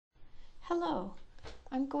Hello,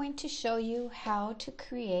 I'm going to show you how to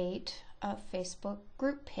create a Facebook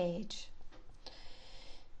group page.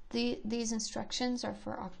 These instructions are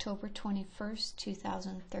for October 21st,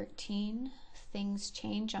 2013. Things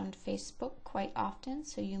change on Facebook quite often,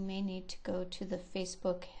 so you may need to go to the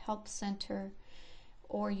Facebook Help Center,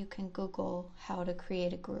 or you can Google how to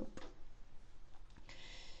create a group.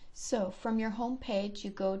 So from your home page, you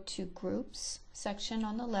go to Groups section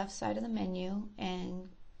on the left side of the menu and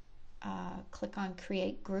click on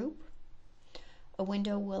Create Group. A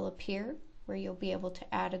window will appear where you'll be able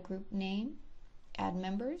to add a group name, add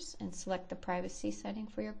members, and select the privacy setting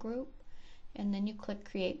for your group, and then you click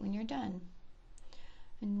Create when you're done.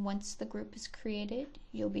 And once the group is created,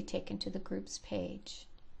 you'll be taken to the Groups page.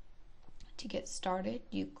 To get started,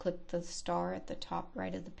 you click the star at the top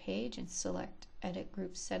right of the page and select Edit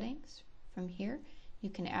Group Settings. From here, you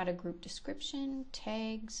can add a group description,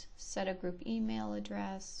 tags, set a group email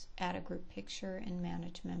address, add a group picture, and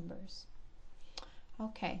manage members.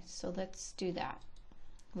 Okay, so let's do that.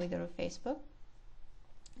 We go to Facebook,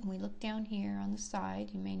 and we look down here on the side.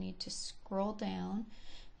 You may need to scroll down,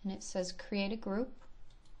 and it says Create a Group.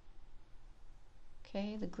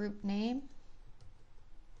 Okay, the group name.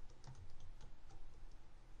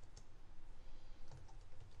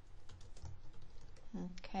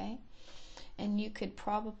 Okay, and you could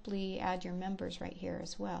probably add your members right here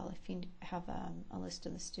as well if you have a list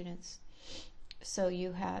of the students. So if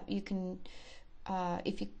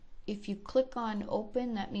you click on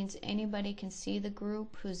Open, that means anybody can see the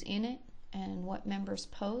group who's in it and what members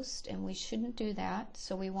post, and we shouldn't do that.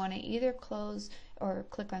 So we want to either close or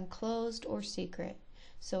click on Closed or Secret.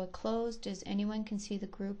 So a closed is anyone can see the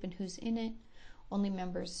group and who's in it. Only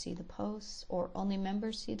members see the posts, or only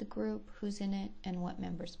members see the group, who's in it, and what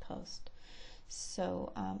members post.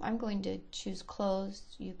 So I'm going to choose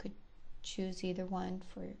Closed. You could choose either one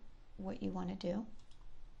for what you want to do.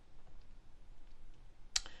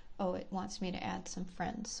 Oh, it wants me to add some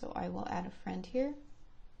friends, so I will add a friend here.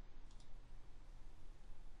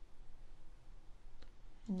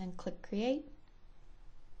 And then click Create.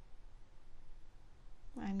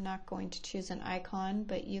 I'm not going to choose an icon,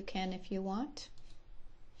 but you can if you want.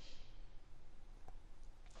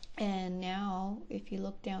 And now, if you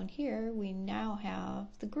look down here, we now have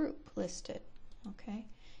the group listed. Okay,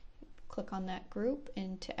 click on that group,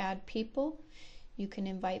 and to add people, you can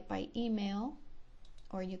invite by email,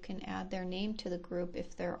 or you can add their name to the group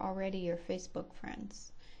if they're already your Facebook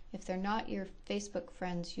friends. If they're not your Facebook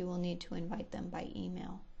friends, you will need to invite them by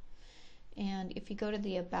email. And if you go to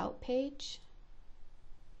the About page,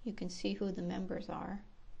 you can see who the members are.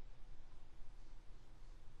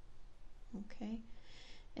 Okay,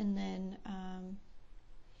 and then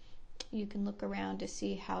you can look around to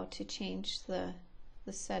see how to change the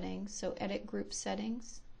settings. So Edit Group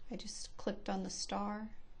Settings, I just clicked on the star.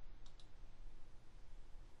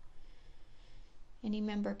 Any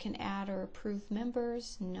member can add or approve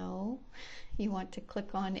members? No. You want to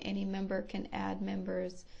click on Any member can add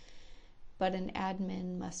members, but an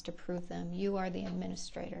admin must approve them. You are the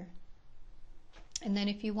administrator. And then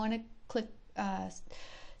if you want to click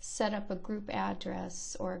set up a group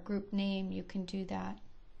address or a group name, you can do that.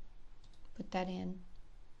 Put that in.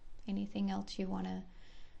 Anything else you want to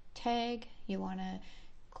tag, you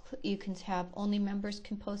can have only members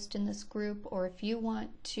can post in this group, or if you want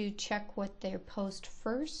to check what they post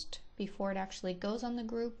first before it actually goes on the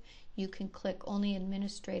group, you can click Only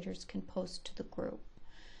administrators can post to the group.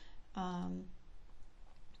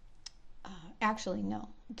 Actually, no.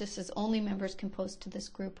 This is only members can post to this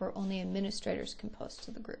group, or only administrators can post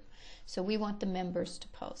to the group. So we want the members to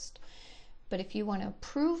post. But if you want to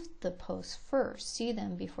approve the posts first, see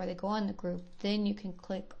them before they go on the group, then you can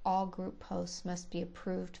click All group posts must be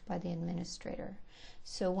approved by the administrator.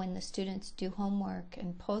 So when the students do homework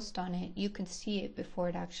and post on it, you can see it before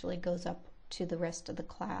it actually goes up to the rest of the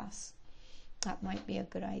class. That might be a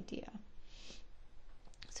good idea.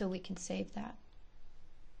 So we can save that.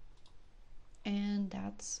 And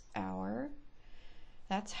that's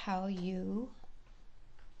how you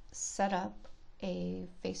set up a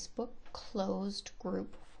Facebook closed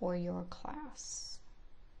group for your class.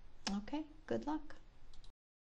 Okay, good luck.